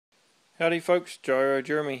Howdy folks,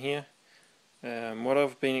 Jeremy here. What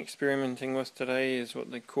I've been experimenting with today is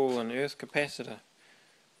what they call an earth capacitor.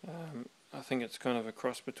 I think it's kind of a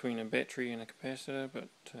cross between a battery and a capacitor, but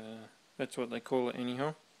that's what they call it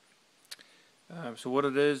anyhow. So what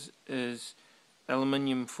it is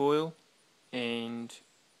aluminium foil and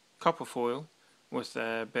copper foil with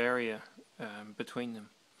a barrier between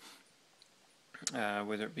them,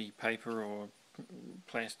 whether it be paper or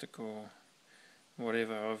plastic or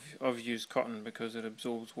whatever. I've used cotton because it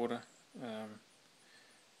absorbs water,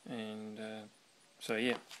 so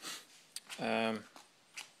yeah.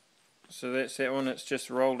 So that's that one. It's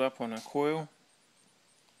just rolled up on a coil.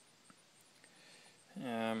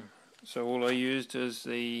 So all I used is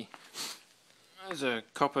a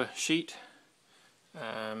copper sheet.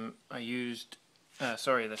 I used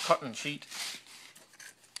the cotton sheet.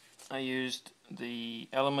 I used the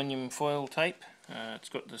aluminium foil tape. It's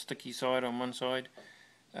got the sticky side on one side.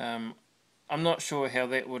 I'm not sure how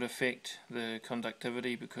that would affect the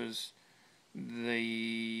conductivity because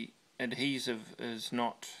the adhesive is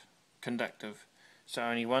not conductive, so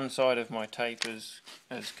only one side of my tape is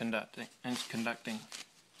conducting.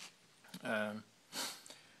 To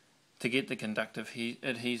get the conductive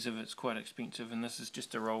adhesive, it's quite expensive, and this is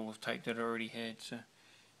just a roll of tape that I already had. So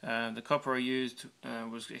the copper I used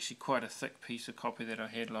was actually quite a thick piece of copper that I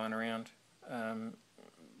had lying around,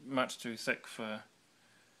 much too thick for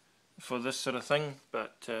this sort of thing,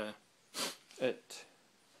 but it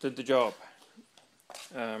did the job.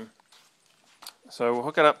 So we'll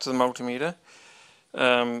hook it up to the multimeter.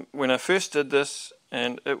 When I first did this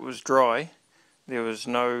and it was dry, there was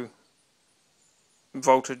no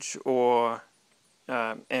voltage or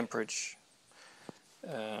amperage,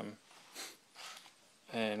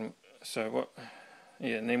 and so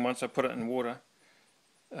and then once I put it in water,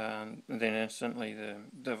 then instantly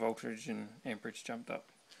the voltage and amperage jumped up.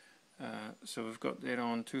 So we've got that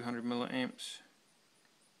on 200 milliamps,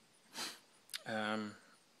 and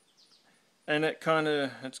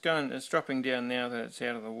it's dropping down now that it's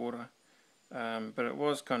out of the water, but it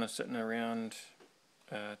was kind of sitting around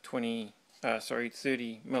 30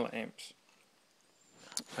 milliamps,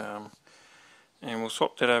 and we'll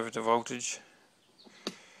swap that over to voltage.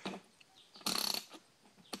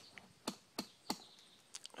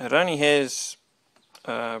 It only has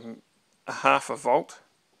a half a volt,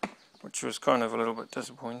 which was kind of a little bit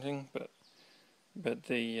disappointing, but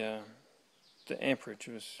the amperage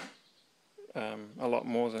was a lot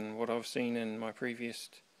more than what I've seen in my previous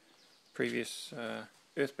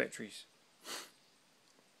earth batteries.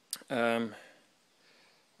 I've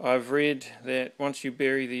read that once you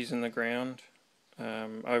bury these in the ground,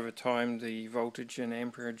 over time the voltage and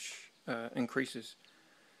amperage increases.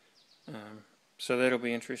 So that'll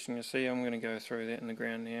be interesting to see. I'm going to go throw that in the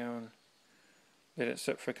ground now and let it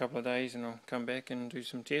sit for a couple of days, and I'll come back and do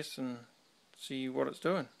some tests and see what it's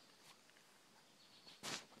doing.